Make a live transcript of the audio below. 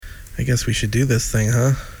I guess we should do this thing,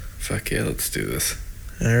 huh? Fuck yeah, let's do this.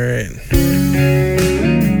 All right.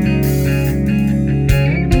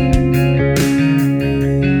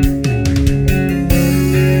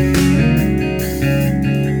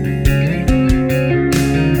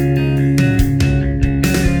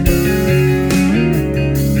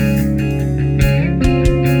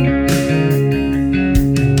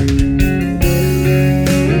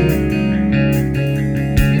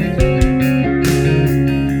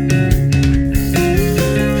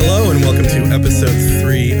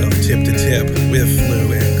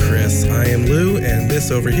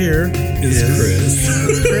 Over here is Chris.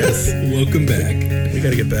 It's Chris. Welcome back. We got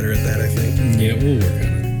to get better at that, I think. Yeah, we'll work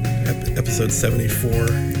on it. Episode 74.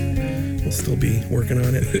 We'll still be working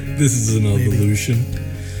on it. This is an evolution.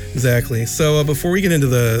 Exactly. So before we get into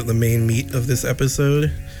the main meat of this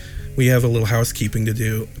episode, we have a little housekeeping to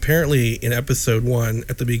do. Apparently, in episode 1,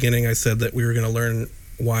 at the beginning, I said that we were going to learn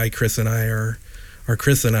why Chris and I are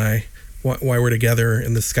Chris and I. Why we're together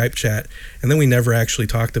in the Skype chat, and then we never actually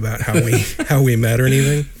talked about how we met or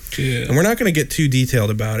anything. Yeah. And we're not going to get too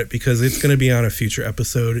detailed about it because it's going to be on a future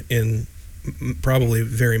episode in probably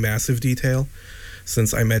very massive detail,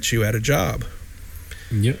 since I met you at a job.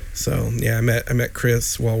 Yep. So yeah, I met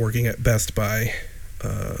Chris while working at Best Buy.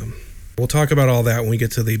 We'll talk about all that when we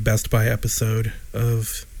get to the Best Buy episode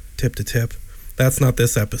of Tip to Tip. That's not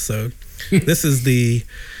this episode. This is the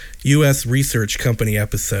U.S. Research Company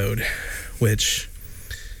episode, which,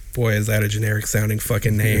 boy, is that a generic sounding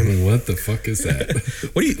fucking name. What the fuck is that?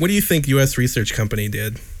 What do you think U.S. Research Company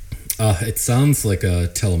did? It sounds like a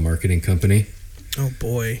telemarketing company. Oh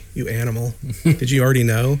boy, you animal. Did you already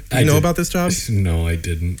know? Did you know about this job? No, I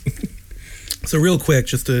didn't. So real quick,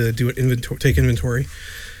 just to do take inventory.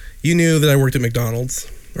 You knew that I worked at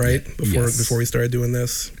McDonald's, right? Before we started doing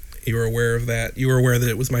this. You were aware of that. You were aware that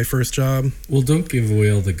it was my first job. Well, don't give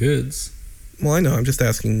away all the goods. Well, I know. I'm just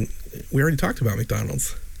asking. We already talked about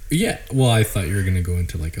McDonald's. Yeah. Well, I thought you were going to go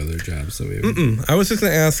into like other jobs. So I was just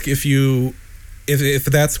going to ask if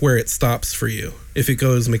that's where it stops for you. If it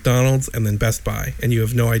goes McDonald's and then Best Buy, and you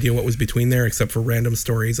have no idea what was between there except for random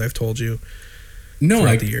stories I've told you. No,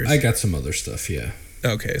 throughout the years. I got some other stuff. Yeah.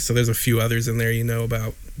 Okay, so there's a few others in there you know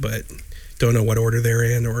about, but don't know what order they're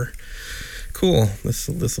in or. Cool.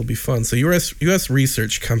 This will be fun. So U.S.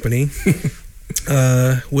 Research Company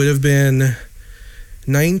would have been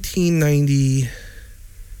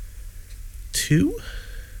 1992,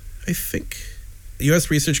 I think.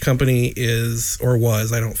 U.S. Research Company is, or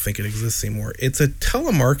was, I don't think it exists anymore. It's a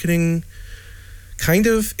telemarketing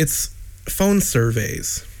it's phone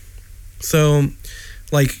surveys. So,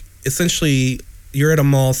 like, essentially, you're at a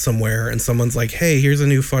mall somewhere and someone's like, hey, here's a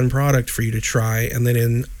new fun product for you to try. And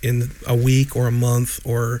then in a week or a month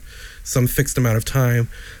or some fixed amount of time,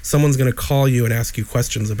 someone's going to call you and ask you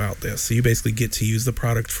questions about this. So you basically get to use the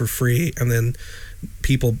product for free. And then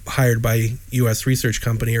people hired by U.S. Research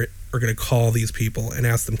Company are going to call these people and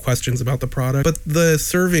ask them questions about the product. But the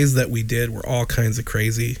surveys that we did were all kinds of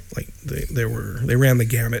crazy. Like they ran the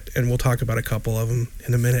gamut, and we'll talk about a couple of them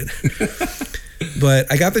in a minute.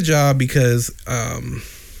 But I got the job because,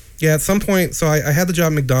 at some point, so I had the job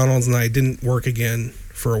at McDonald's and I didn't work again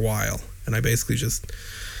for a while. And I basically just,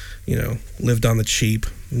 lived on the cheap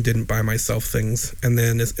and didn't buy myself things. And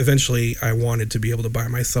then eventually I wanted to be able to buy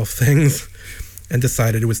myself things and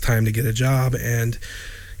decided it was time to get a job. And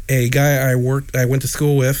a guy I went to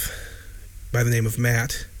school with by the name of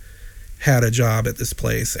Matt had a job at this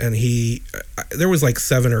place, and there was like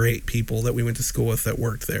 7 or 8 people that we went to school with that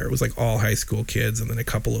worked there. It was like all high school kids and then a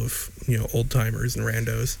couple of old timers and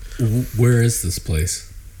randos. Where is this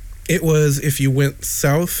place? It was if you went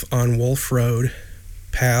south on Wolf Road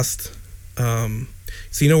past so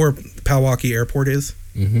you know where Pewaukee Airport is?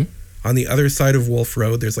 Mm-hmm. On the other side of Wolf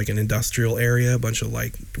Road there's like an industrial area, a bunch of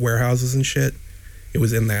like warehouses and shit. It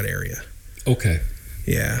was in that area. Okay.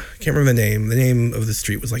 Yeah, I can't remember the name. The name of the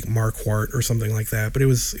street was like Marquardt or something like that, but it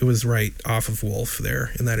was right off of Wolf there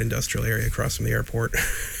in that industrial area across from the airport.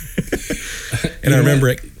 And I remember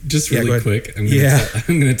it. Just really quick, I'm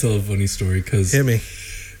going to tell a funny story because. Hit me.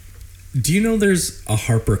 Do you know there's a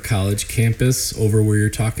Harper College campus over where you're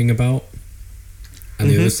talking about? On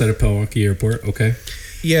the other side of Pewaukee Airport? Okay.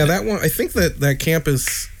 Yeah, that one. I think that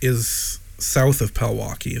campus is south of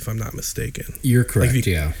Pewaukee, if I'm not mistaken. You're correct,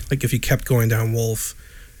 Like if you kept going down Wolf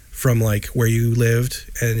from like where you lived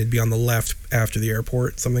and it'd be on the left after the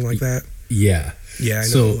airport, something like that. Yeah. Yeah, I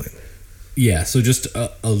know. So just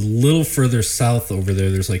a little further south over there,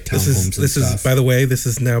 there's like townhomes and stuff. This is, by the way, this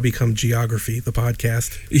has now become Geography, the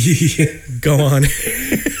podcast. Yeah. Go on.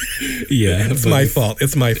 Yeah. It's my fault.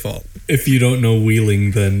 It's my fault. If you don't know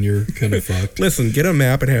Wheeling, then you're kind of fucked. Listen, get a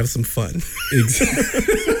map and have some fun.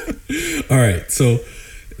 Exactly. All right. So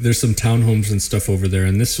there's some townhomes and stuff over there.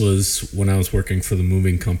 And this was when I was working for the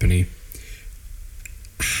moving company.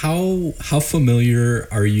 How familiar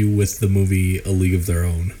are you with the movie A League of Their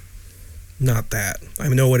Own? Not that. I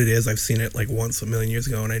know what it is. I've seen it like once a million years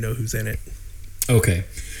ago, and I know who's in it. Okay.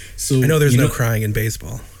 So I know there's no crying in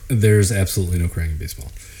baseball. There's absolutely no crying in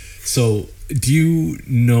baseball. So do you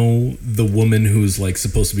know the woman who's like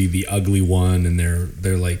supposed to be the ugly one, and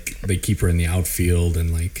they're like they keep her in the outfield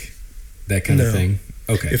and like that kind of thing?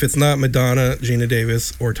 Okay. If it's not Madonna, Gina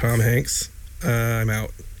Davis, or Tom Hanks, I'm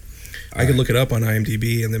out. I could look it up on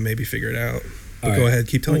IMDb and then maybe figure it out. But go ahead,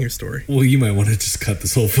 keep telling your story. Well, you might want to just cut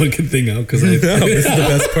this whole fucking thing out because this is the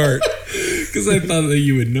best part. Because I thought that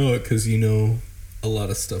you would know it because you know a lot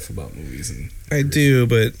of stuff about movies. And I do,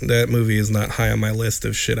 but that movie is not high on my list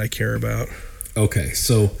of shit I care about. Okay,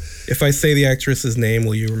 so if I say the actress's name,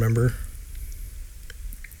 will you remember?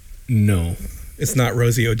 No. It's not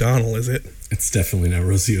Rosie O'Donnell, is it? It's definitely not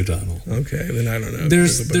Rosie O'Donnell. Okay, then I don't know.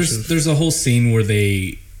 There's a whole scene where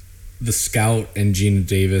the Scout and Gina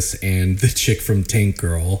Davis and the chick from Tank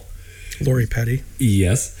Girl, Lori Petty.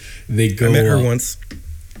 Yes, they go. I met her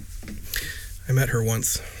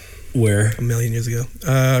once. Where? A million years ago.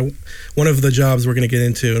 One of the jobs we're going to get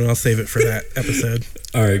into, and I'll save it for that episode.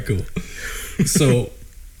 All right, cool. So,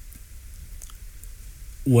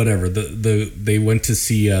 whatever. They went to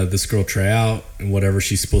see this girl try out, and whatever.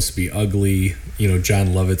 She's supposed to be ugly. You know, John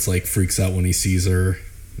Lovitz like freaks out when he sees her,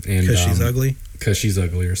 and because she's ugly. Because she's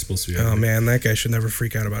ugly or supposed to be ugly. Oh man, that guy should never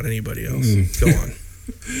freak out about anybody else. Go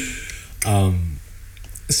on.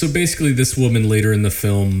 So basically, this woman later in the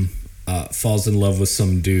film falls in love with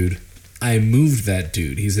some dude. I moved that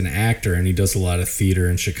dude. He's an actor and he does a lot of theater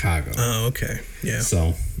in Chicago. Oh, okay. Yeah.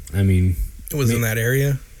 So, I mean, it was in that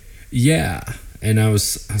area. Yeah, and I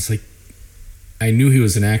was like, I knew he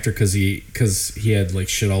was an actor because he had like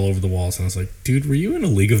shit all over the walls, and I was like, dude, were you in A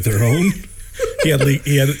League of Their Own? He had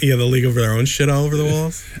the League of Their Own shit all over the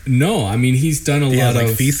walls. No, I mean he's done a lot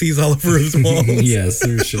of feces all over his walls. Yes,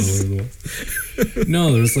 there was shit all over the walls.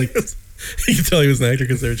 No, there was like you can tell he was an actor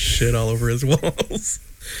because there was shit all over his walls.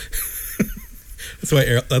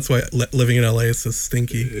 That's why living in LA is so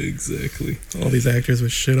stinky. Exactly. All these actors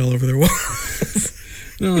with shit all over their walls.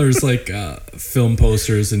 No, there's like film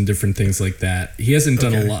posters and different things like that. He hasn't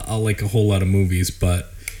done a whole lot of movies,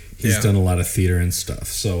 but he's done a lot of theater and stuff.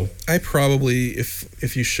 So I probably,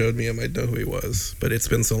 if you showed me him, I'd know who he was. But it's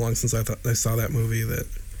been so long since I saw that movie that.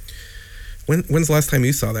 When's the last time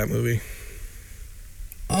you saw that movie?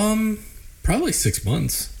 Probably 6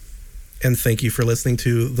 months. And thank you for listening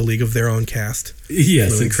to the League of Their Own cast.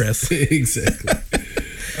 Yes, Chris. Exactly.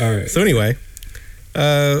 All right. So anyway,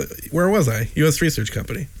 where was I? U.S. Research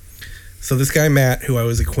Company. So this guy Matt, who I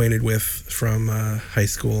was acquainted with from high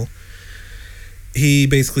school. He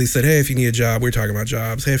basically said, hey, if you need a job, we were talking about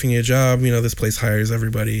jobs. Hey, if you need a job, you know, this place hires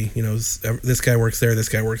everybody. You know, this guy works there, this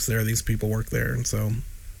guy works there, these people work there. And so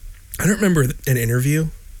I don't remember an interview.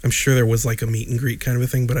 I'm sure there was like a meet and greet kind of a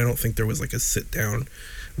thing, but I don't think there was like a sit down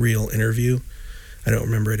real interview. I don't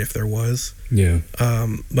remember it if there was. Yeah.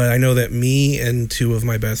 But I know that me and two of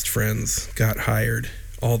my best friends got hired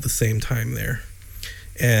all at the same time there.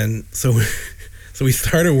 And so we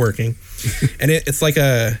started working. And it's like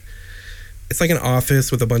an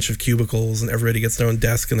office with a bunch of cubicles, and everybody gets their own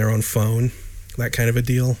desk and their own phone, that kind of a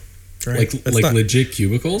deal, right? Like legit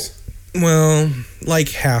cubicles? Well, like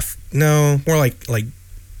more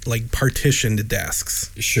like partitioned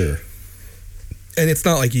desks. Sure. And it's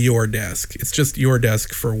not like your desk. It's just your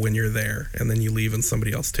desk for when you're there, and then you leave and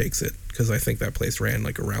somebody else takes it, because I think that place ran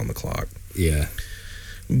like around the clock. Yeah.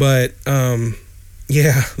 But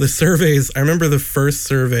yeah, the surveys, I remember the first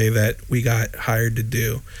survey that we got hired to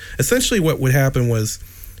do. Essentially what would happen was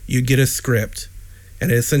you'd get a script,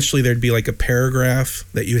 and essentially there'd be like a paragraph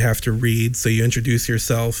that you'd have to read. So you introduce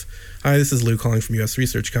yourself. Hi, this is Lou calling from U.S.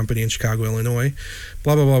 Research Company in Chicago, Illinois.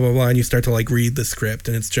 Blah, blah, blah, blah, blah. And you start to like read the script,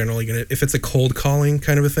 and it's generally going to, if it's a cold calling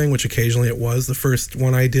kind of a thing, which occasionally it was. The first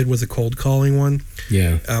one I did was a cold calling one.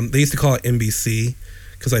 Yeah. They used to call it NBC,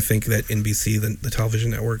 because I think that NBC, the television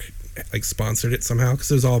network, like sponsored it somehow, because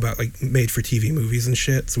it was all about like made for TV movies and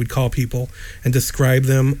shit. So we'd call people and describe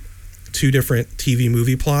them 2 different TV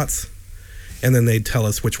movie plots, and then they'd tell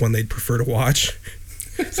us which one they'd prefer to watch.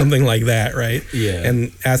 Something like that, right? Yeah.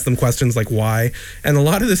 And ask them questions like why. And a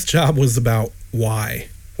lot of this job was about why.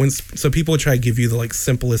 So people would try to give you the like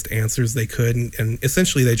simplest answers they could, and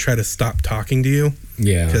essentially they try to stop talking to you.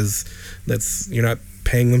 Yeah. Because you're not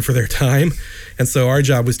paying them for their time. And so our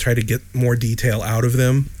job was try to get more detail out of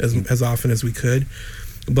them as often as we could.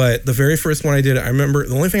 But the very first one I did, the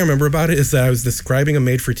only thing I remember about it is that I was describing a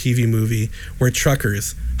made-for-TV movie where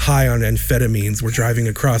truckers high on amphetamines were driving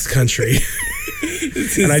across country.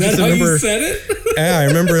 And I just remember, how you said it? Yeah, I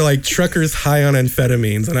remember like truckers high on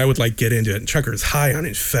amphetamines, and I would like get into it. Truckers high on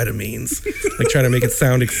amphetamines, like trying to make it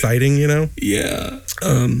sound exciting, you know? Yeah.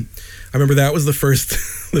 I remember that was the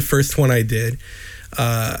first one I did,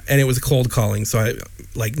 and it was cold calling. So I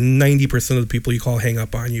like 90% of the people you call hang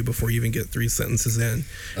up on you before you even get 3 sentences in,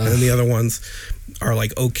 and then the other ones are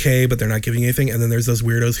like okay, but they're not giving anything. And then there's those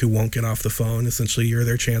weirdos who won't get off the phone. Essentially, you're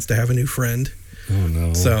their chance to have a new friend. Oh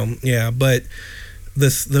no. So yeah, but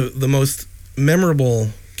the most memorable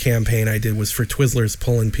campaign I did was for Twizzlers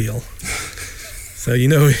Pull and Peel. So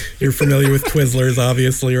you're familiar with Twizzlers,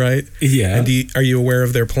 obviously, right? Yeah. And are you aware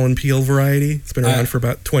of their pull and peel variety? It's been around for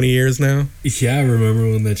about 20 years now. Yeah, I remember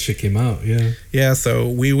when that shit came out. Yeah. Yeah, so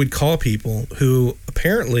we would call people who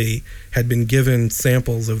apparently had been given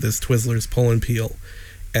samples of this Twizzlers Pull and Peel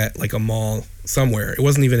at like a mall somewhere. It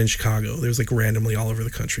wasn't even in Chicago. There was like randomly all over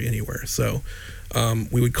the country anywhere. So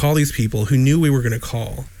we would call these people who knew we were going to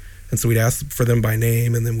call. And so we'd ask for them by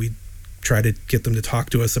name, and then we'd try to get them to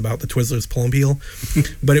talk to us about the Twizzlers Pull and Peel.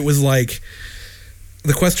 But it was like,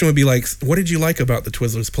 the question would be like, what did you like about the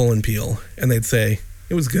Twizzlers Pull and Peel? And they'd say,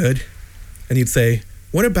 it was good. And you'd say,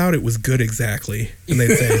 what about it was good exactly? And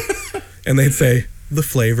they'd say, the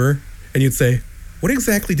flavor. And you'd say, what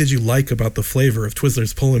exactly did you like about the flavor of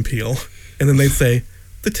Twizzlers Pull and Peel? And then they'd say,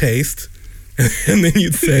 the taste. And then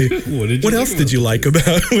you'd say, what else did you like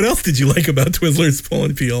about Twizzlers Pull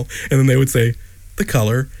and Peel? And then they would say, the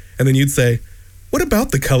color. And then you'd say, what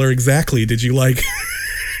about the color exactly did you like?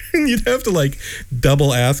 And you'd have to like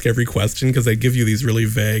double ask every question because they give you these really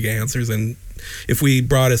vague answers. And if we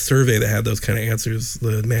brought a survey that had those kind of answers,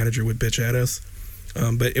 the manager would bitch at us.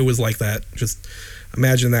 But it was like that. Just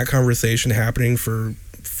imagine that conversation happening for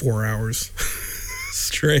 4 hours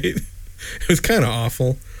straight. It was kind of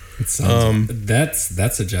awful. It sounds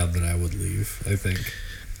that's a job that I would leave, I think.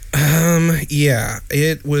 Yeah,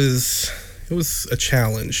 it was a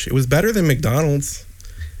challenge. It was better than McDonald's.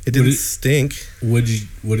 It didn't stink. What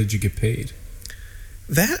did you get paid?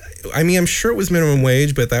 I'm sure it was minimum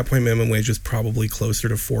wage, but at that point minimum wage was probably closer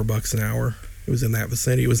to $4 an hour. It was in that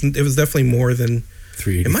vicinity. It was definitely more than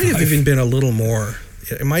 $3.85. It might have even been a little more.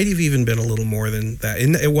 It might have even been a little more than that.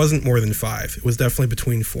 It wasn't more than $5. It was definitely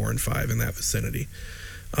between $4 and $5 in that vicinity.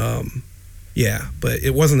 Yeah, but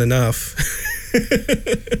it wasn't enough.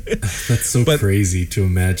 That's so crazy to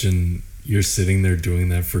imagine. You're sitting there doing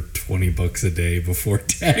that for $20 a day before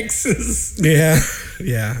taxes. Yeah,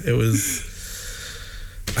 it was.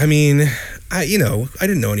 I mean, I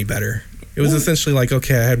didn't know any better. It was essentially like,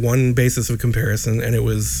 okay, I had one basis of comparison, and it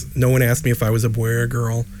was no one asked me if I was a boy or a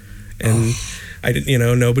girl, and I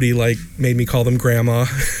didn't. Nobody like made me call them grandma.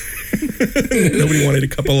 Nobody wanted a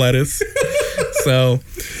cup of lettuce. So,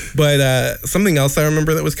 but something else I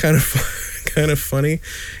remember that was kind of funny.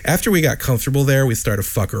 After we got comfortable there, we started to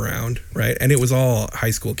fuck around, right? And it was all high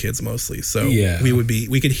school kids mostly. So yeah.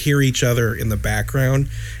 We could hear each other in the background,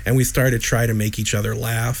 and we started to try to make each other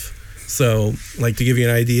laugh. So, like, to give you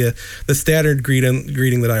an idea, the standard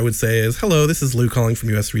greeting that I would say is, hello, this is Lou calling from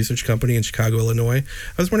U.S. Research Company in Chicago, Illinois.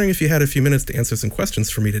 I was wondering if you had a few minutes to answer some questions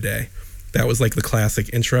for me today. That was like the classic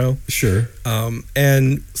intro. Sure.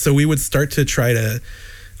 And so we would start to try to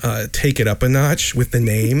take it up a notch with the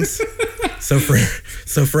names. So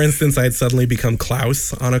for instance, I'd suddenly become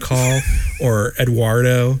Klaus on a call, or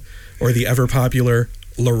Eduardo, or the ever popular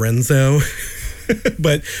Lorenzo.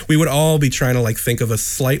 But we would all be trying to like think of a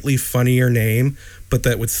slightly funnier name, but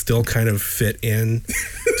that would still kind of fit in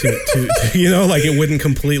to like it wouldn't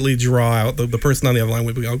completely draw out. The person on the other line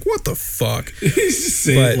would be like, what the fuck? Just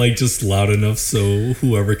say it like just loud enough so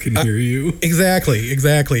whoever can hear you. Exactly.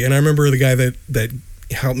 And I remember the guy that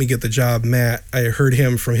helped me get the job, Matt, I heard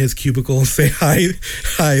him from his cubicle say, hi,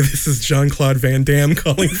 this is Jean-Claude Van Damme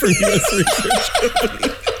calling from U.S. Research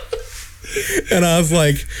Company. And I was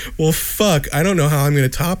like, well, fuck, I don't know how I'm going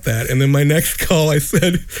to top that. And then my next call, I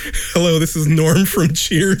said, hello, this is Norm from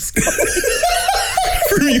Cheers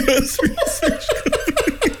from U.S. Research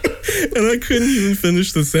Company. And I couldn't even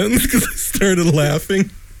finish the sentence because I started laughing.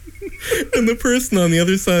 And the person on the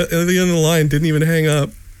other side, at the end of the line, didn't even hang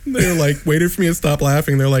up. They were like, waited for me to stop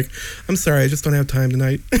laughing. They're like, I'm sorry, I just don't have time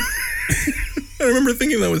tonight. I remember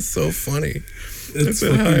thinking that was so funny. It's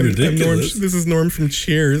fucking ridiculous. This is Norm from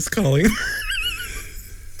Cheers calling.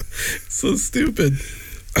 So stupid.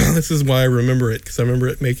 This is why I remember it, because I remember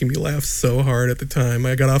it making me laugh so hard at the time.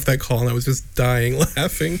 I got off that call and I was just dying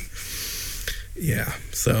laughing. Yeah,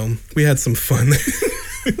 so we had some fun.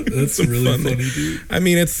 That's really funny, dude. I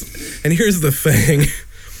mean, and here's the thing.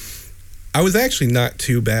 I was actually not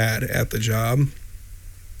too bad at the job.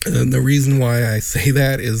 And the reason why I say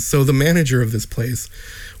that is, so the manager of this place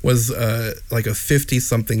was like a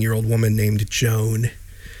 50-something-year-old woman named Joan.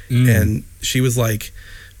 And she was like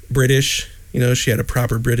British, she had a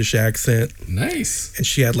proper British accent. Nice. And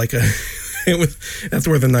she had like that's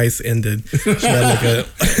where the nice ended.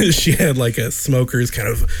 She had like a smoker's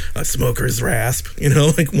rasp,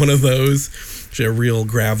 like one of those. She had a real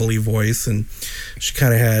gravelly voice, and she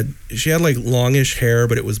had like longish hair,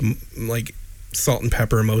 but it was like salt and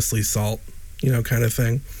pepper, mostly salt, kind of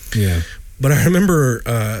thing. Yeah. But I remember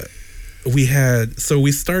we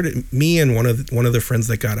started, me and one of the friends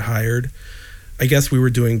that got hired, I guess we were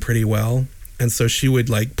doing pretty well. And so she would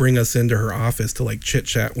like bring us into her office to like chit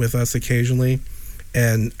chat with us occasionally.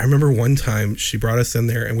 And I remember one time she brought us in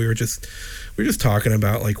there and we were just talking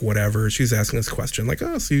about like whatever. She was asking us a question like,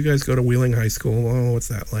 oh, so you guys go to Wheeling High School? Oh, what's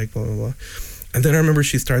that like? Blah, blah, blah. And then I remember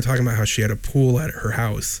she started talking about how she had a pool at her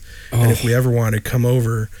house. Oh. And if we ever wanted to come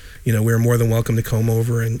over, we were more than welcome to come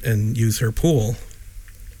over and use her pool.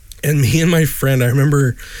 And me and my friend, I don't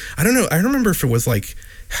remember if it was like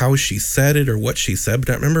how she said it or what she said, but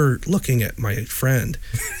I remember looking at my friend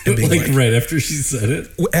and being like right after she said it?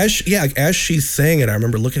 As she's saying it, I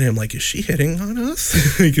remember looking at him like, is she hitting on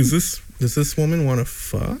us? Like, does this woman want to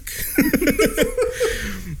fuck?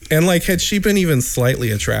 And like, had she been even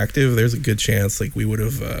slightly attractive, there's a good chance like we would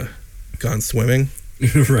have gone swimming.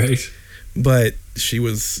 Right. But she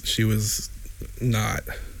was not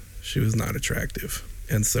attractive.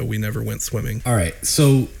 And so we never went swimming. All right.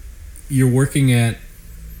 So you're working at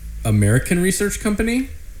American Research Company?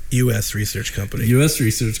 U.S. Research Company. U.S.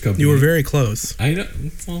 Research Company. You were very close. I know.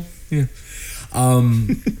 Well, yeah.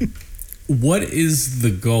 What is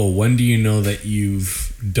the goal? When do you know that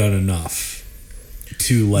you've done enough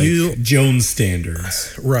to like Jones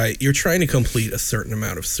standards? Right. You're trying to complete a certain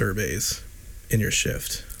amount of surveys in your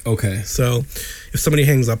shift. Okay. So if somebody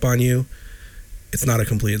hangs up on you, it's not a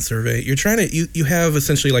completed survey. You're trying to, you have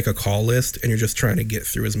essentially like a call list and you're just trying to get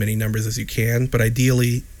through as many numbers as you can. But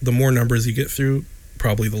ideally, the more numbers you get through,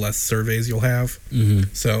 probably the less surveys you'll have.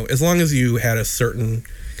 Mm-hmm. So as long as you had a certain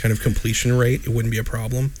kind of completion rate, it wouldn't be a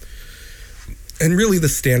problem. And really the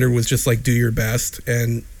standard was just like, do your best.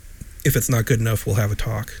 And if it's not good enough, we'll have a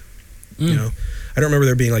talk. I don't remember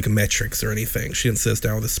there being like a metrics or anything. She didn't sit us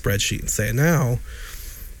down with a spreadsheet and say it now.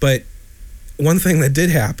 But one thing that did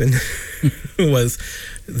happen was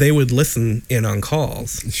they would listen in on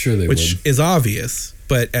calls. Sure they would. Which is obvious.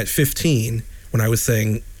 But at 15, when I was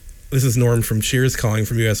saying, this is Norm from Cheers calling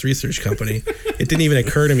from U.S. Research Company, it didn't even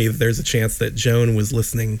occur to me that there's a chance that Joan was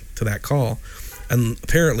listening to that call. And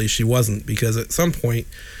apparently she wasn't, because at some point,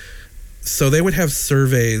 so they would have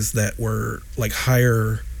surveys that were like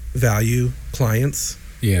higher value clients.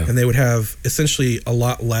 Yeah. And they would have essentially a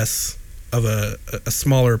lot less of a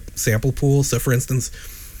smaller sample pool. So for instance,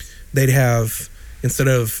 they'd have, instead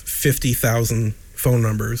of 50,000 phone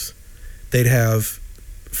numbers, they'd have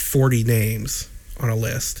 40 names on a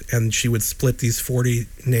list. And she would split these 40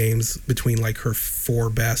 names between like her 4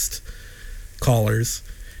 best callers,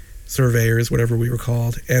 surveyors, whatever we were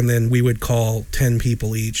called. And then we would call 10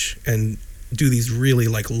 people each and do these really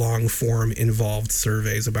like long form involved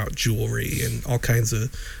surveys about jewelry and all kinds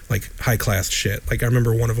of like high class shit. Like I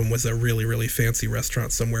remember one of them was a really, really fancy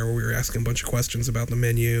restaurant somewhere where we were asking a bunch of questions about the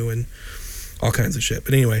menu and all kinds of shit.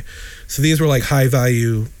 But anyway, so these were like high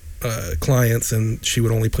value clients, and she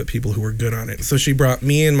would only put people who were good on it. So she brought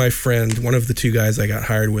me and my friend, one of the 2 guys I got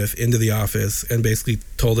hired with, into the office and basically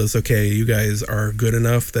told us, okay, you guys are good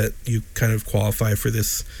enough that you kind of qualify for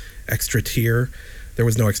this extra tier. There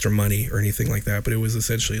was no extra money or anything like that, but it was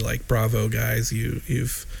essentially like, bravo guys, you're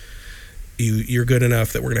good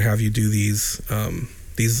enough that we're going to have you do these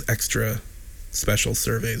extra special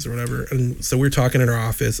surveys or whatever. And so we were talking in our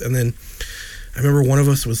office, and then I remember one of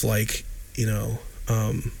us was like,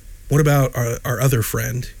 what about our other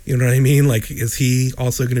friend? You know what I mean? Like, is he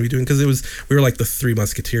also going to be doing? Because we were like the 3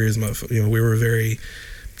 Musketeers. We were very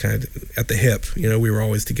kind of at the hip. We were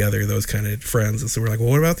always together, those kind of friends. And so we're like,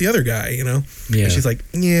 well, what about the other guy? Yeah. And she's like,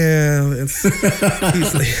 yeah,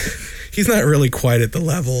 he's not really quite at the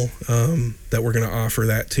level that we're going to offer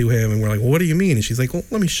that to him. And we're like, well, what do you mean? And she's like, well,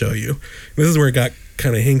 let me show you. And this is where it got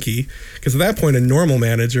kind of hinky, because at that point a normal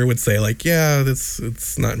manager would say like, yeah,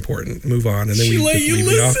 it's not important, move on, and then we leave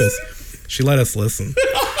the office. She let us listen.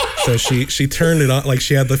 So she turned it on, like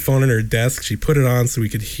she had the phone on her desk, she put it on so we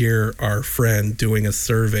could hear our friend doing a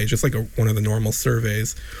survey, just like one of the normal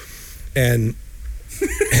surveys. And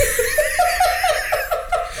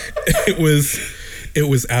It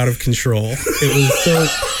was out of control. It was so,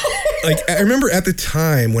 like, I remember at the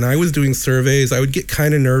time when I was doing surveys, I would get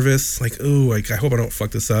kind of nervous, like, oh, like, I hope I don't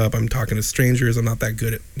fuck this up. I'm talking to strangers. I'm not that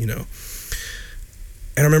good at, you know.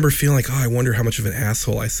 And I remember feeling like, oh, I wonder how much of an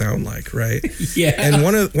asshole I sound like, right? Yeah. And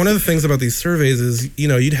one of the things about these surveys is, you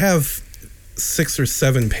know, you'd have 6 or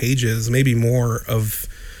 7 pages, maybe more, of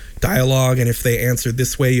dialogue, and if they answered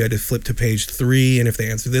this way, you had to flip to page 3, and if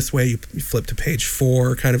they answered this way, you flip to page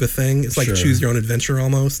 4, kind of a thing. It's like Sure. choose your own adventure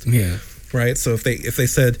almost. Yeah. Right? So if they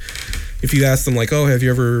said, if you ask them like, oh, have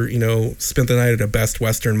you ever, you know, spent the night at a Best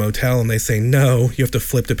Western motel, and they say no, you have to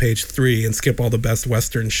flip to page 3 and skip all the Best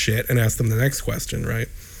Western shit and ask them the next question, right?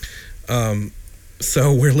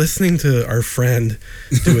 So we're listening to our friend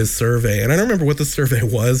do his survey, and I don't remember what the survey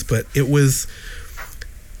was, but it was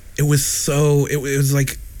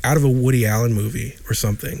like out of a Woody Allen movie or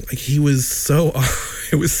something. Like, he was so,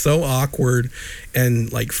 it was so awkward,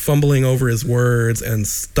 and like fumbling over his words and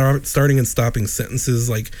starting and stopping sentences,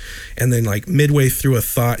 like, and then like midway through a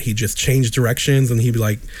thought, he just changed directions, and he'd be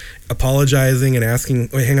like apologizing and asking,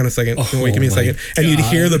 wait, hang on a second, wait, give me a second. And you'd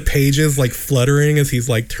hear the pages like fluttering as he's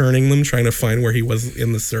like turning them, trying to find where he was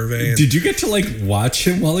in the survey. And did you get to like watch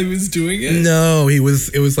him while he was doing it? no, it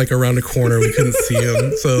was like around a corner. We couldn't see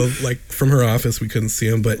him. So like from her office, we couldn't see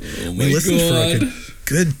him, but we listened for like a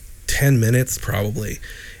good 10 minutes probably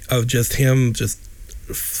of just him just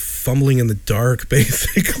fumbling in the dark,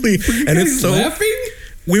 basically. And it's so laughing.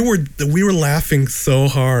 We were laughing so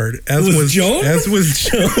hard, as was Joan.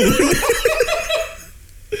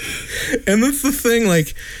 And that's the thing,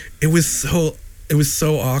 like, it was so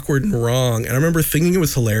awkward and wrong. And I remember thinking it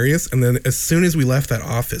was hilarious, and then as soon as we left that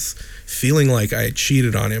office, feeling like I had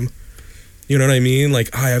cheated on him. You know what I mean? Like,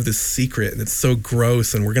 oh, I have this secret, and it's so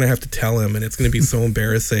gross, and we're going to have to tell him, and it's going to be so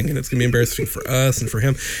embarrassing, and it's going to be embarrassing for us and for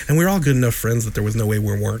him. And we were all good enough friends that there was no way we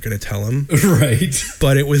weren't going to tell him. Right.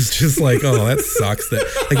 But it was just like, oh, that sucks. That,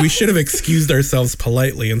 like, we should have excused ourselves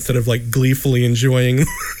politely instead of, like, gleefully enjoying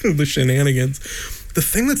the shenanigans. The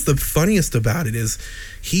thing that's the funniest about it is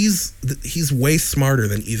he's way smarter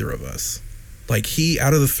than either of us. Like,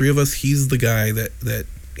 out of the three of us, he's the guy that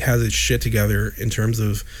has his shit together in terms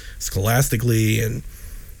of scholastically, and,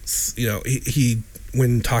 you know, he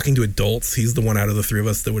when talking to adults, he's the one out of the three of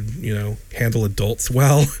us that would, you know, handle adults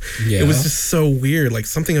well. Yeah. It was just so weird, like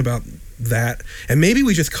something about that, and maybe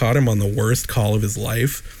we just caught him on the worst call of his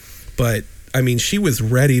life, but I mean, she was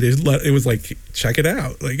ready to it was like, check it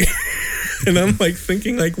out, like. And I'm like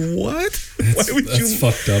thinking, like, what? That's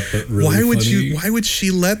fucked up, but really why would she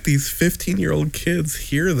let these 15-year-old kids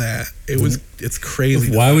hear that? It's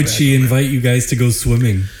crazy. Why would she invite you guys to go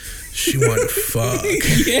swimming? She wanted to fuck.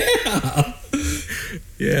 Yeah.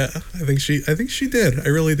 Yeah, I think she did. I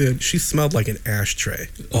really did. She smelled like an ashtray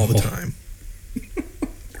all the time.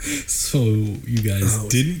 So you guys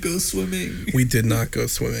didn't go swimming? We did not go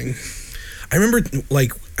swimming. I remember,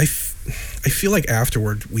 like, I feel like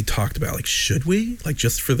afterward we talked about, like, should we, like,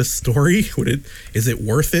 just for the story, is it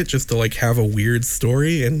worth it just to like have a weird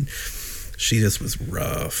story? And she just was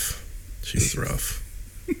rough. She was rough.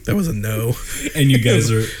 That was a no. And you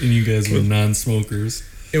guys were non-smokers.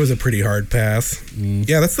 It was a pretty hard pass.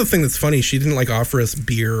 Yeah, that's the thing that's funny. She didn't like offer us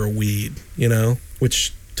beer or weed, you know,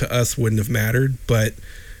 which to us wouldn't have mattered, but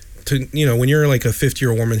to, you know, when you're like a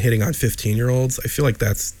 50-year-old woman hitting on 15-year-olds, I feel like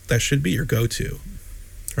that should be your go-to,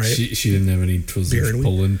 right? She didn't have any Twizzlers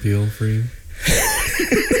pull and peel for you?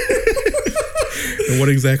 And what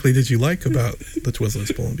exactly did you like about the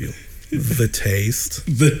Twizzlers pull and peel? The taste.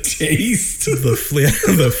 The taste.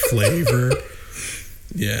 The flavor.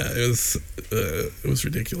 Yeah, it was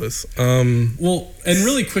ridiculous. Well, and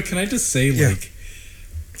really quick, can I just say, like,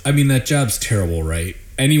 I mean, that job's terrible, right?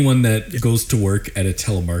 Anyone that goes to work at a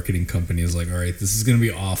telemarketing company is like, all right, this is going to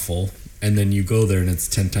be awful. And then you go there and it's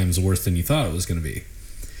 10 times worse than you thought it was going to be.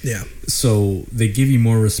 Yeah. So they give you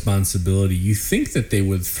more responsibility. You think that they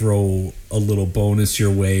would throw a little bonus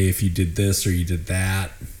your way if you did this or you did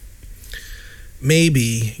that.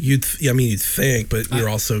 Maybe. You'd think, but we're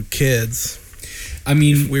also kids. I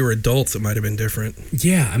mean, if we were adults, it might have been different.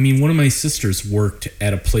 Yeah. I mean, one of my sisters worked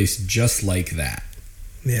at a place just like that.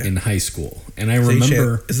 Yeah. In high school. And I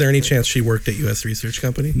remember... Is there any chance she worked at U.S. Research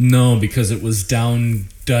Company? No, because it was down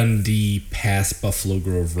Dundee past Buffalo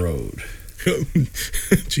Grove Road.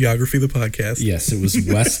 Geography, the podcast. Yes, it was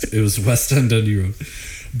west. It was west on Dundee Road.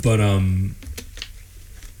 But,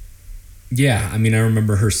 yeah, I mean, I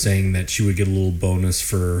remember her saying that she would get a little bonus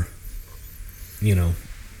for, you know,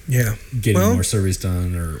 Yeah. getting more surveys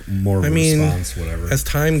done or more response, whatever. As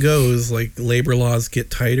time goes, like labor laws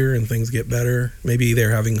get tighter and things get better. Maybe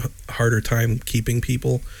they're having a harder time keeping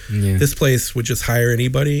people. Yeah. This place would just hire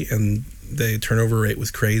anybody, and the turnover rate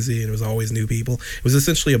was crazy, and it was always new people. It was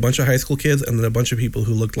essentially a bunch of high school kids and then a bunch of people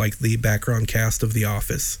who looked like the background cast of The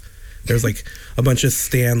Office. There's like a bunch of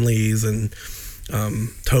Stanleys and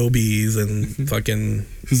Tobys and fucking...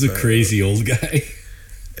 Who's a crazy old guy?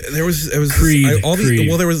 It was Creed.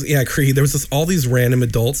 Creed. There was all these random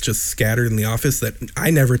adults just scattered in the office that I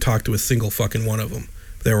never talked to a single fucking one of them.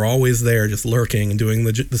 They were always there, just lurking and doing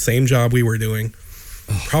the same job we were doing,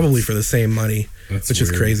 probably for the same money, which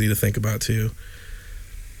is crazy to think about too.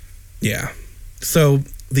 Yeah. So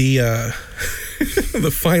the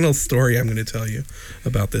the final story I'm going to tell you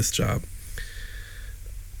about this job.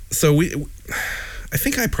 So I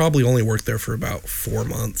think I probably only worked there for about 4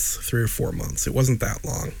 months, 3 or 4 months. It wasn't that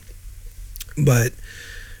long. But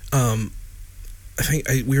I think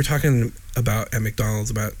we were talking about at McDonald's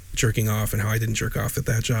about jerking off and how I didn't jerk off at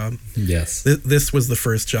that job. Yes. This was the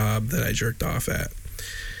first job that I jerked off at.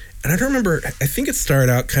 And I don't remember, I think it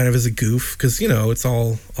started out kind of as a goof because, it's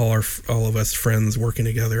all of us friends working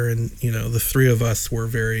together. And, the three of us were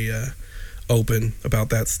very open about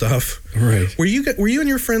that stuff. Right. Were you and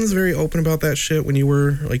your friends very open about that shit when you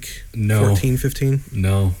were like 14, 15?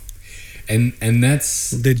 No. And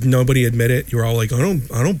that's... Did nobody admit it? You were all like, I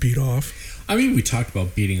don't beat off. I mean, we talked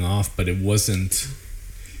about beating off, but it wasn't...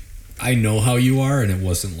 I know how you are, and it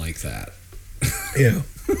wasn't like that. Yeah.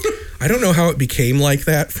 I don't know how it became like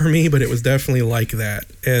that for me, but it was definitely like that.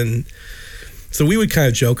 And so we would kind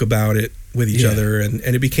of joke about it with each other, and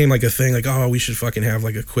it became like a thing, like, oh, we should fucking have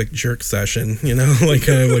like a quick jerk session, like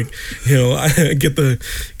kind of like, get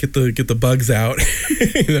the bugs out,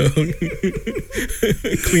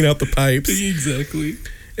 clean out the pipes. Exactly.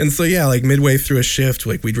 And so like midway through a shift,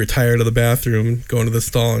 like we'd retire to the bathroom, go into the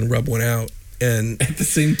stall and rub one out. And at the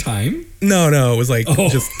same time? No, it was like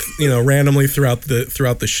just randomly throughout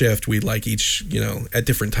the shift, we'd like each at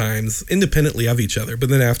different times, independently of each other. But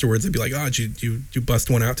then afterwards, it'd be like, oh, did you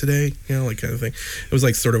bust one out today? Like kind of thing. It was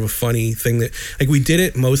like sort of a funny thing that like we did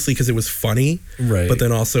it mostly because it was funny, right? But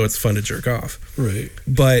then also it's fun to jerk off, right?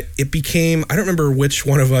 But it became, I don't remember which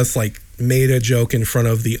one of us like made a joke in front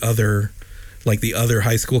of the other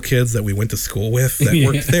high school kids that we went to school with that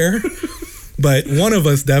worked there. But one of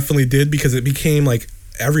us definitely did, because it became like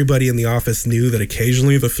everybody in the office knew that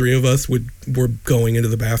occasionally the three of us were going into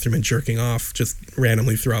the bathroom and jerking off just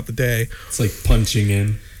randomly throughout the day. It's like punching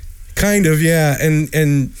in. Kind of, yeah.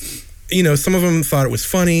 And some of them thought it was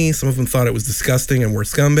funny. Some of them thought it was disgusting and were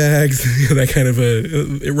scumbags. That kind of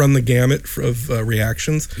it run the gamut of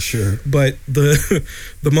reactions. Sure. But the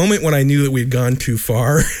moment when I knew that we'd gone too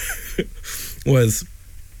far was...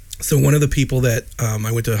 So one of the people that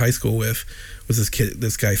I went to high school with was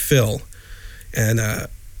this guy, Phil. And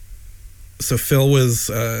so Phil was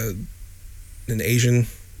an Asian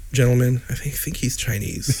gentleman. I think he's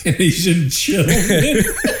Chinese. An Asian gentleman?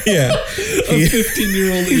 Yeah. A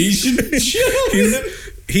 15-year-old Asian gentleman?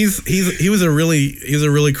 He was a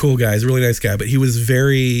really cool guy. He's a really nice guy, but he was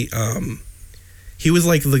very... he was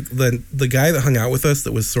like the guy that hung out with us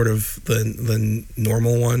that was sort of the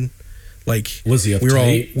normal one. Like, was he uptight? We were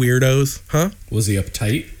all weirdos, huh? Was he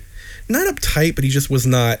uptight? Not uptight, but he just was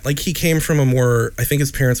not. Like, he came from I think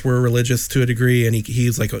his parents were religious to a degree, and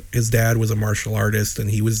he's like, his dad was a martial artist,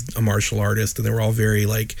 and he was a martial artist, and they were all very,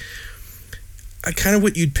 like, kind of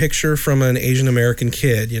what you'd picture from an Asian American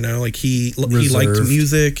kid, like he liked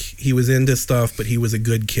music, he was into stuff, but he was a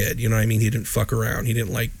good kid, you know what I mean? He didn't fuck around, he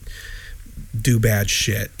didn't like do bad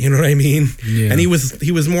shit, you know what I mean? Yeah. And he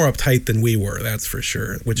was more uptight than we were, that's for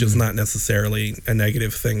sure, which is not necessarily a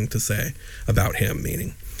negative thing to say about him,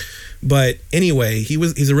 meaning. But anyway,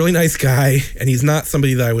 he's a really nice guy, and he's not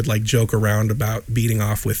somebody that I would like joke around about beating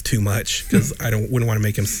off with too much, because wouldn't want to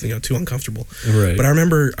make him too uncomfortable. Right. But I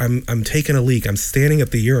remember I'm taking a leak. I'm standing at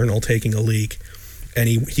the urinal taking a leak, and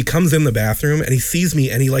he comes in the bathroom and he sees me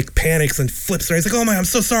and he like panics and flips around. He's like, "Oh my, I'm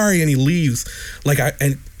so sorry," and he leaves like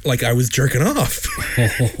I was jerking off.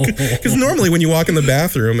 Because normally when you walk in the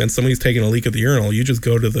bathroom and somebody's taking a leak at the urinal, you just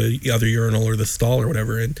go to the other urinal or the stall or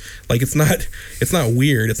whatever, and like it's not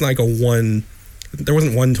weird. It's not like there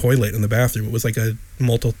wasn't one toilet in the bathroom. It was like a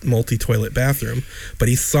multi-toilet bathroom. But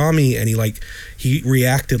he saw me and he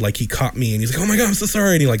reacted like he caught me, and he's like, "Oh my God, I'm so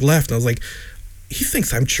sorry," and he like left. And I was like, he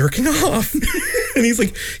thinks I'm jerking off. And he's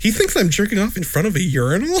like, he thinks I'm jerking off in front of a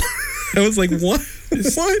urinal? I was like, what?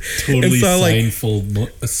 What? Totally And so I, like,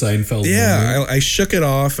 Seinfeld. yeah, moment. I shook it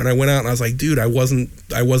off and I went out and I was like, dude, I wasn't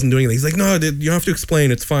doing anything. He's like, no, dude, you don't have to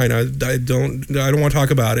explain. It's fine. I don't want to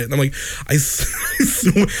talk about it. And I'm like,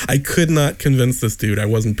 I could not convince this dude I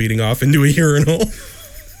wasn't beating off into a urinal.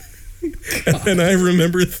 And I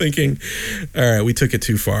remember thinking, all right, we took it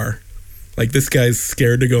too far. Like, this guy's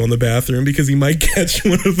scared to go in the bathroom because he might catch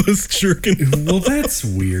one of us jerking off. Well, that's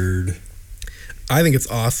weird. I think it's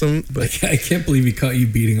awesome, but Like, I can't believe he caught you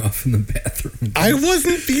beating off in the bathroom. I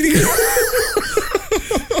wasn't beating off.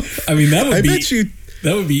 I mean, that would I be bet you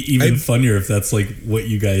that would be even funnier if that's like what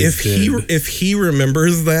you guys did. if he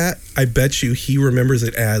remembers that, I bet you he remembers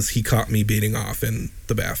it as he caught me beating off in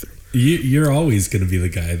the bathroom. You're always going to be the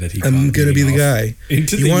guy that he. I'm gonna be the guy.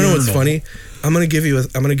 Into You the want to know what's urinal. funny? I'm gonna give you a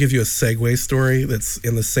segue story that's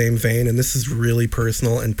in the same vein, and this is really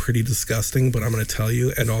personal and pretty disgusting. But I'm gonna tell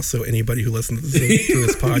you, and also anybody who listens to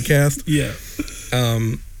this podcast, Yeah.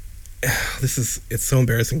 it's so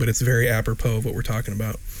embarrassing, but it's very apropos of what we're talking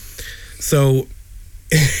about. So.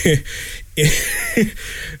 I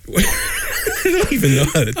don't even know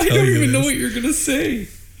how to tell you. I don't even know this. what you're gonna say.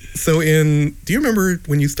 So do you remember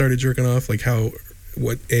when you started jerking off? Like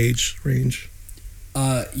what age range?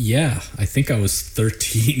 Yeah, I think I was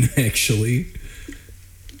 13 actually.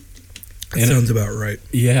 That sounds about right.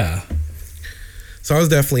 Yeah. So I was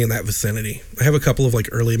definitely in that vicinity. I have a couple of like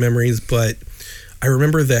early memories, but I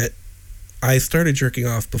remember that I started jerking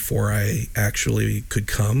off before I actually could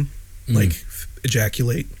come, like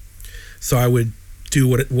ejaculate. So I would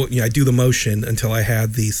do I do the motion until I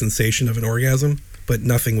had the sensation of an orgasm, but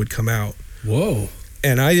nothing would come out. Whoa.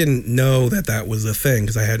 And I didn't know that was a thing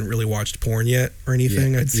because I hadn't really watched porn yet or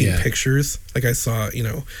anything. I'd seen pictures. Like I saw,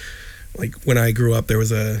 like when I grew up,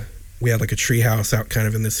 we had like a tree house out kind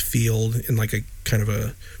of in this field in like a kind of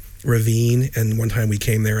a ravine. And one time we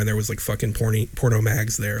came there and there was like fucking porno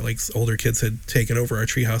mags there. Like older kids had taken over our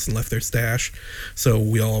tree house and left their stash. So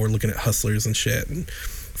we all were looking at Hustlers and shit and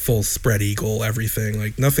full spread eagle, everything.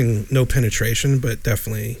 Like nothing, no penetration, but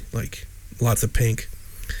definitely like lots of pink.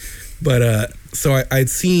 But so I'd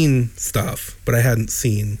seen stuff, but I hadn't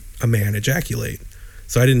seen a man ejaculate.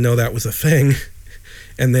 So I didn't know that was a thing.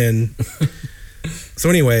 And then, so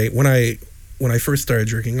anyway, when I first started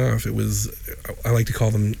jerking off, it was, I like to call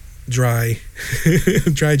them dry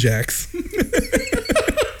jacks.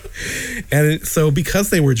 And so because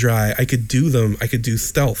they were dry, I could do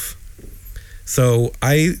stealth. So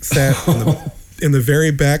I sat in the very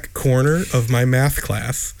back corner of my math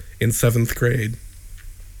class in 7th grade.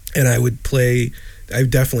 And I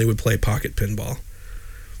definitely would play pocket pinball.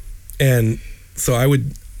 And so I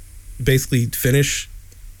would basically finish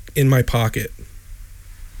in my pocket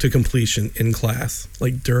to completion in class.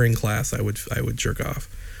 Like during class, I would jerk off.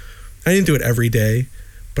 I didn't do it every day,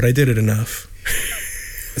 but I did it enough.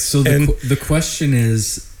 So the question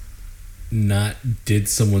is not did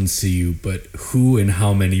someone see you, but who and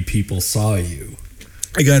how many people saw you?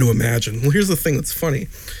 I got to imagine. Well, here's the thing that's funny.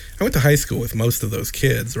 I went to high school with most of those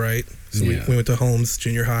kids, right? So we went to Holmes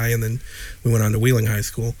Junior High, and then we went on to Wheeling High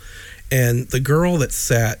School. And the girl that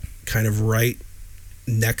sat kind of right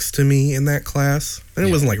next to me in that class, and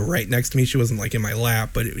it wasn't like right next to me, she wasn't like in my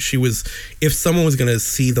lap, but she was, if someone was going to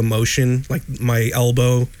see the motion, like my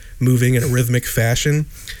elbow moving in a rhythmic fashion,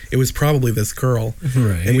 it was probably this girl.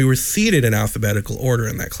 Right. And we were seated in alphabetical order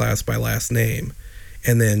in that class by last name.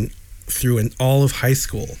 And then through all of high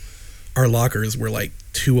school, our lockers were like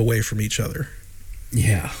 2 away from each other.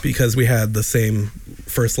 Yeah. Because we had the same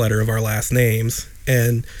first letter of our last names.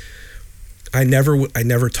 And I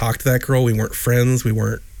never talked to that girl. We weren't friends. We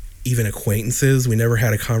weren't even acquaintances. We never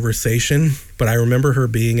had a conversation. But I remember her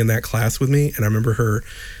being in that class with me, and I remember her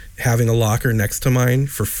having a locker next to mine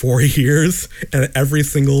for 4 years. And every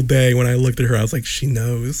single day when I looked at her, I was like, she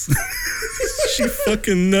knows. She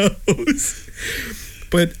fucking knows.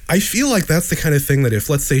 But I feel like that's the kind of thing that if,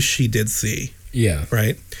 let's say she did see. Yeah.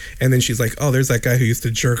 Right? And then she's like, oh, there's that guy who used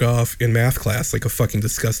to jerk off in math class like a fucking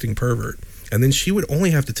disgusting pervert. And then she would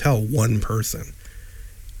only have to tell one person.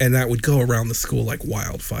 And that would go around the school like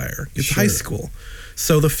wildfire. It's high school.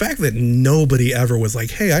 So the fact that nobody ever was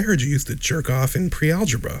like, hey, I heard you used to jerk off in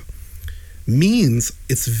pre-algebra means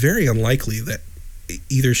it's very unlikely that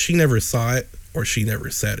either she never saw it or she never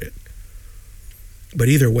said it. But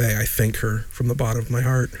either way, I thank her from the bottom of my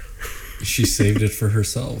heart. She saved it for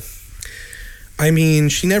herself. I mean,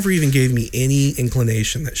 she never even gave me any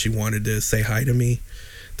inclination that she wanted to say hi to me.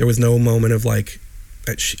 There was no moment of like,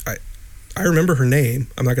 I remember her name.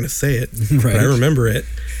 I'm not going to say it, right. But I remember it.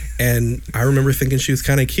 And I remember thinking she was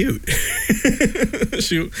kind of cute.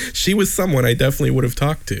 She was someone I definitely would have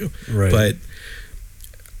talked to. Right. But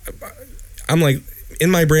I'm like, in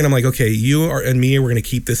my brain, I'm like, okay, you are and me, we're going to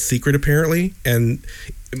keep this secret apparently. And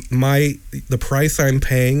the price I'm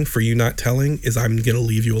paying for you not telling is I'm going to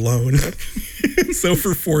leave you alone. So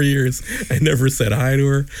for 4 years, I never said hi to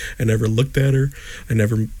her. I never looked at her. I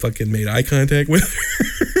never fucking made eye contact with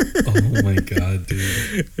her. Oh my God,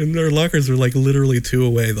 dude. And our lockers were like literally 2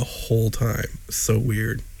 away the whole time. So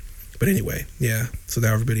weird. But anyway, yeah. So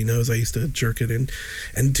now everybody knows I used to jerk it in.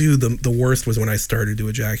 And dude, the worst was when I started to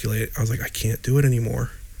ejaculate. I was like, I can't do it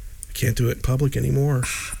anymore. I can't do it in public anymore.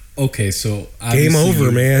 Okay, so game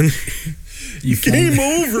over, man. Game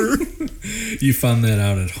over. You found that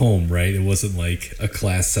out at home, right? It wasn't like a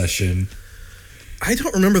class session. I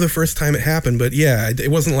don't remember the first time it happened, but yeah,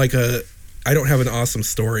 it wasn't like I don't have an awesome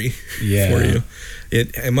story for you.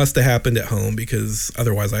 It must have happened at home, because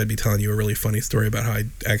otherwise I'd be telling you a really funny story about how I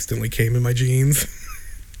accidentally came in my jeans.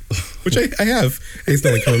 Which I have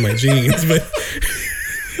accidentally come in my jeans, but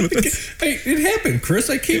hey, it happened, Chris.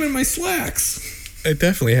 I came in my slacks. It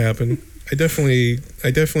definitely happened. I definitely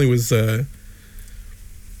was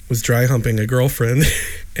dry humping a girlfriend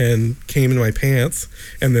and came in my pants,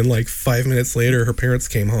 and then like 5 minutes later her parents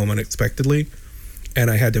came home unexpectedly,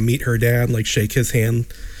 and I had to meet her dad, like shake his hand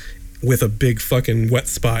with a big fucking wet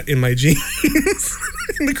spot in my jeans.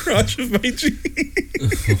 In the crotch of my jeans.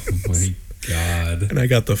 Oh my God. And I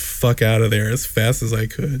got the fuck out of there as fast as I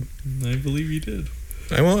could. I believe you did.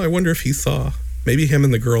 I wonder if he saw. Maybe him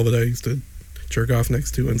and the girl that I used to jerk off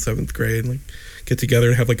next to in 7th grade, like, get together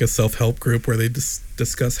and have like a self-help group where they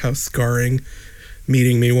discuss how scarring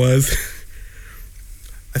meeting me was.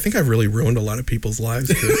 I think I've really ruined a lot of people's lives,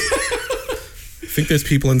 Chris. I think there's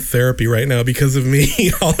people in therapy right now because of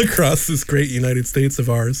me all across this great United States of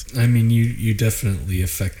ours. I mean, you definitely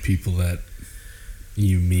affect people that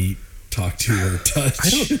you meet, talk to, or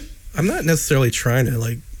touch. I'm not necessarily trying to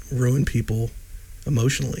like ruin people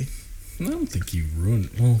emotionally. I don't think you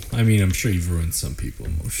ruined. Well, I mean, I'm sure you've ruined some people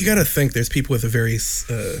emotionally. You got to think there's people with a very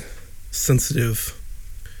sensitive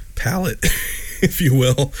palate, if you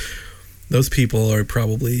will. Those people are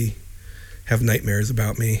probably have nightmares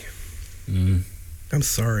about me. I'm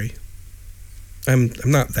sorry. I'm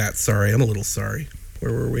not that sorry. I'm a little sorry.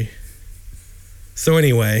 Where were we? So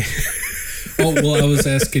anyway. Oh, well, I was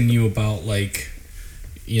asking you about, like,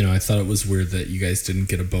 you know, I thought it was weird that you guys didn't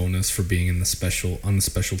get a bonus for being on the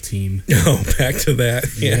special team. Oh, back to that.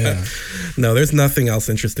 Yeah. No, there's nothing else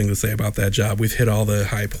interesting to say about that job. We've hit all the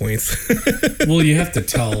high points. Well, you have to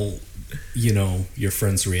tell, you know, your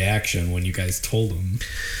friend's reaction when you guys told him.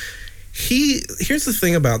 Here's the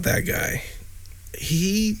thing about that guy.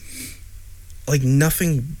 He, like,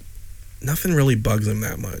 nothing really bugs him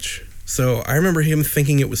that much. So I remember him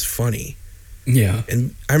thinking it was funny. Yeah.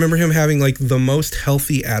 And I remember him having like the most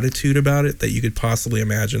healthy attitude about it that you could possibly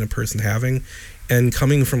imagine a person having. And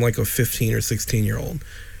coming from like a 15 or 16-year-old,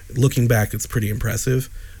 looking back, it's pretty impressive.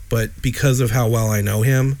 But because of how well I know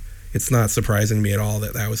him, it's not surprising me at all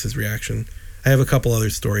that was his reaction. I have a couple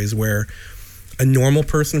other stories where a normal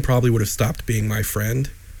person probably would have stopped being my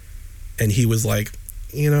friend. And he was like,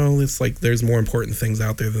 you know, it's like there's more important things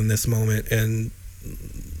out there than this moment. And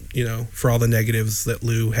you know, for all the negatives that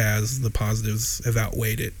Lou has, the positives have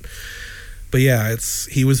outweighed it. But yeah,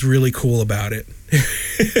 he was really cool about it.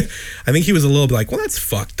 I think he was a little bit like, well, that's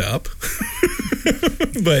fucked up.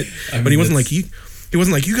 but he wasn't like, he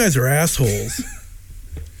wasn't like, you guys are assholes.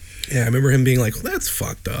 Yeah, I remember him being like, well, that's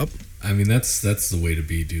fucked up. I mean, that's the way to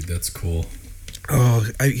be, dude. That's cool. Oh,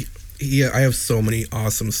 I have so many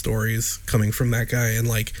awesome stories coming from that guy, and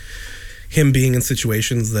like him being in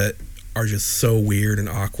situations that are just so weird and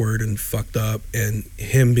awkward and fucked up, and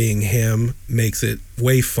him being him makes it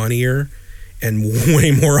way funnier and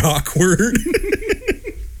way more awkward.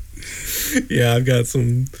 Yeah, I've got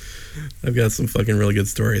some fucking really good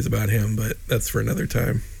stories about him, but that's for another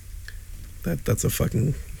time. That's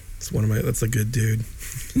a good dude.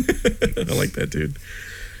 I like that dude.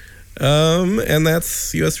 And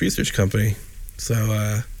that's U.S. Research Company.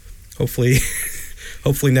 So hopefully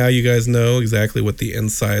now you guys know exactly what the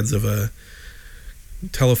insides of a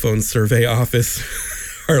telephone survey office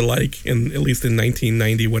are like, at least in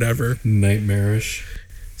 1990, whatever. Nightmarish.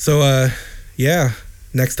 So, yeah,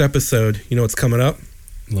 next episode, you know what's coming up?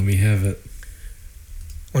 Let me have it.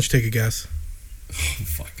 Why don't you take a guess? Oh,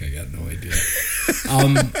 fuck, I got no idea.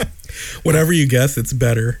 Whatever you guess, it's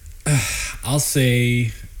better. I'll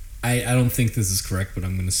say, I don't think this is correct, but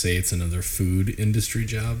I'm going to say it's another food industry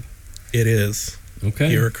job. It is.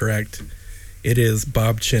 Okay. You're correct. It is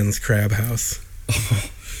Bob Chin's Crab House. Oh.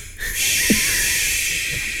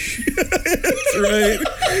 That's right.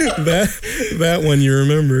 That one you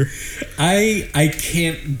remember. I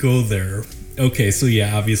can't go there. Okay, so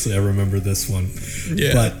yeah, obviously I remember this one.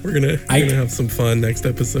 Yeah, but we're gonna have some fun next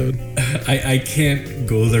episode. I can't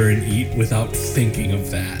go there and eat without thinking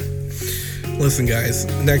of that. Listen, guys,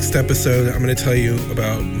 next episode I'm going to tell you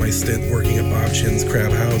about my stint working at Bob Chin's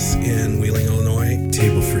Crab House in Wheeling, Illinois.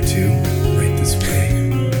 Table for two, right this way.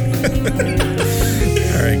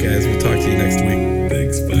 All right, guys, we'll talk to you next week.